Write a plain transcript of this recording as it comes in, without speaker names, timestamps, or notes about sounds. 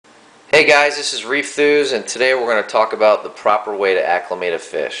Hey guys, this is Reef Thews, and today we're going to talk about the proper way to acclimate a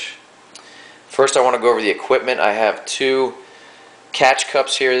fish. First, I want to go over the equipment. I have two catch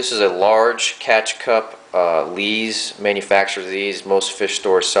cups here. This is a large catch cup. Lee's manufactures these. Most fish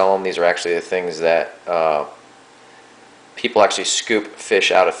stores sell them. These are actually the things that people actually scoop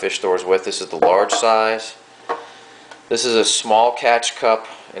fish out of fish stores with. This is the large size. This is a small catch cup,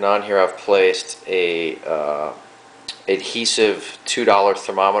 and on here I've placed a adhesive $2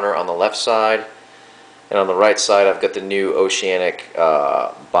 thermometer on the left side, and on the right side I've got the new Oceanic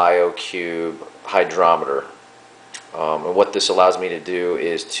BioCube hydrometer. And what this allows me to do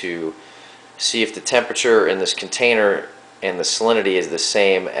is to see if the temperature in this container and the salinity is the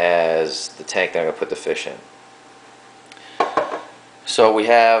same as the tank that I'm going to put the fish in. So we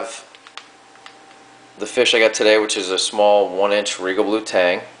have the fish I got today, which is a small 1-inch Regal Blue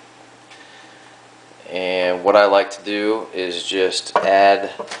tang. And what I like to do is just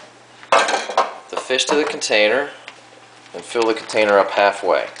add the fish to the container and fill the container up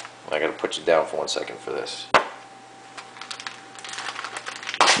halfway. I gotta put you down for 1 second for this.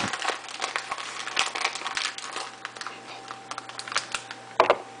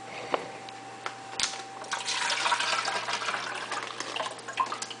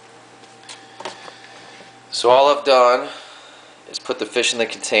 So all I've done is put the fish in the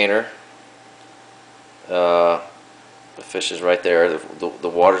container. The fish is right there. The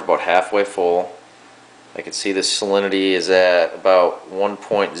water's about halfway full. I can see the salinity is at about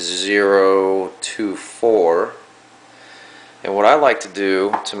 1.024. And what I like to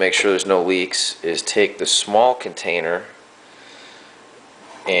do to make sure there's no leaks is take the small container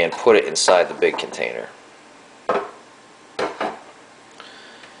and put it inside the big container.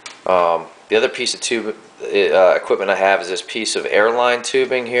 The other piece of equipment I have is this piece of airline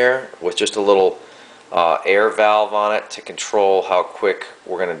tubing here with just a little air valve on it to control how quick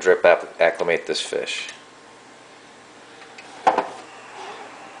we're going to drip acclimate this fish.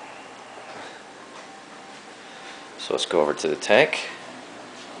 So let's go over to the tank.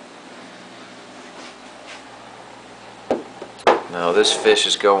 Now this fish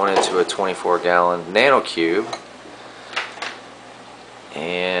is going into a 24-gallon nanocube,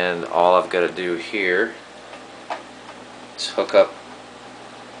 and all I've got to do here is hook up.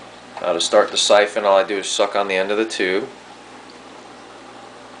 To start the siphon, all I do is suck on the end of the tube.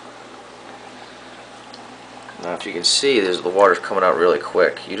 Now if you can see, the water's coming out really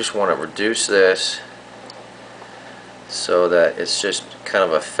quick. You just want to reduce this so that it's just kind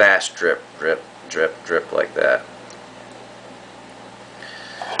of a fast drip, drip, drip, drip like that.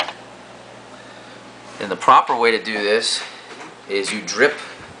 And the proper way to do this is you drip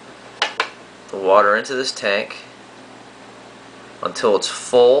the water into this tank until it's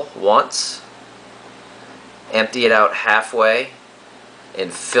full once, empty it out halfway,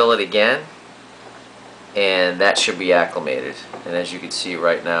 and fill it again, and that should be acclimated. And as you can see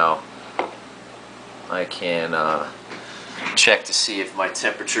right now, I can check to see if my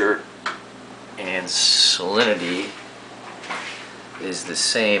temperature and salinity is the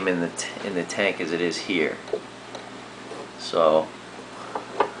same in the tank as it is here. So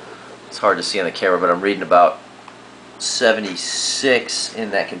it's hard to see on the camera, but I'm reading about 76 in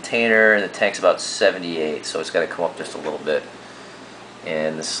that container, and the tank's about 78, so it's got to come up just a little bit.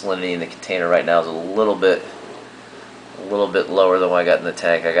 And the salinity in the container right now is a little bit lower than what I got in the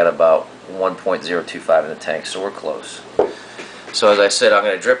tank. I got about 1.025 in the tank, so we're close. So as I said, I'm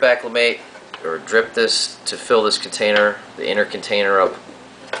going to drip acclimate, or drip this to fill this container, the inner container up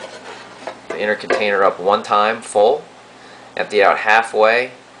one time full, empty it out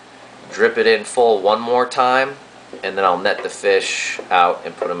halfway, drip it in full one more time, and then I'll net the fish out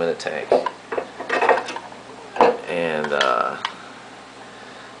and put them in the tank. And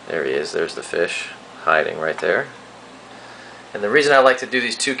there he is. There's the fish hiding right there. And the reason I like to do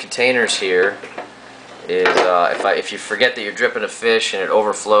these two containers here is if you forget that you're dripping a fish and it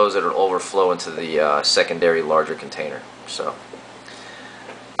overflows, it'll overflow into the secondary larger container. So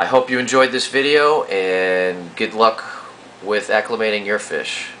I hope you enjoyed this video, and good luck with acclimating your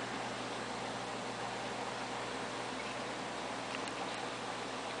fish.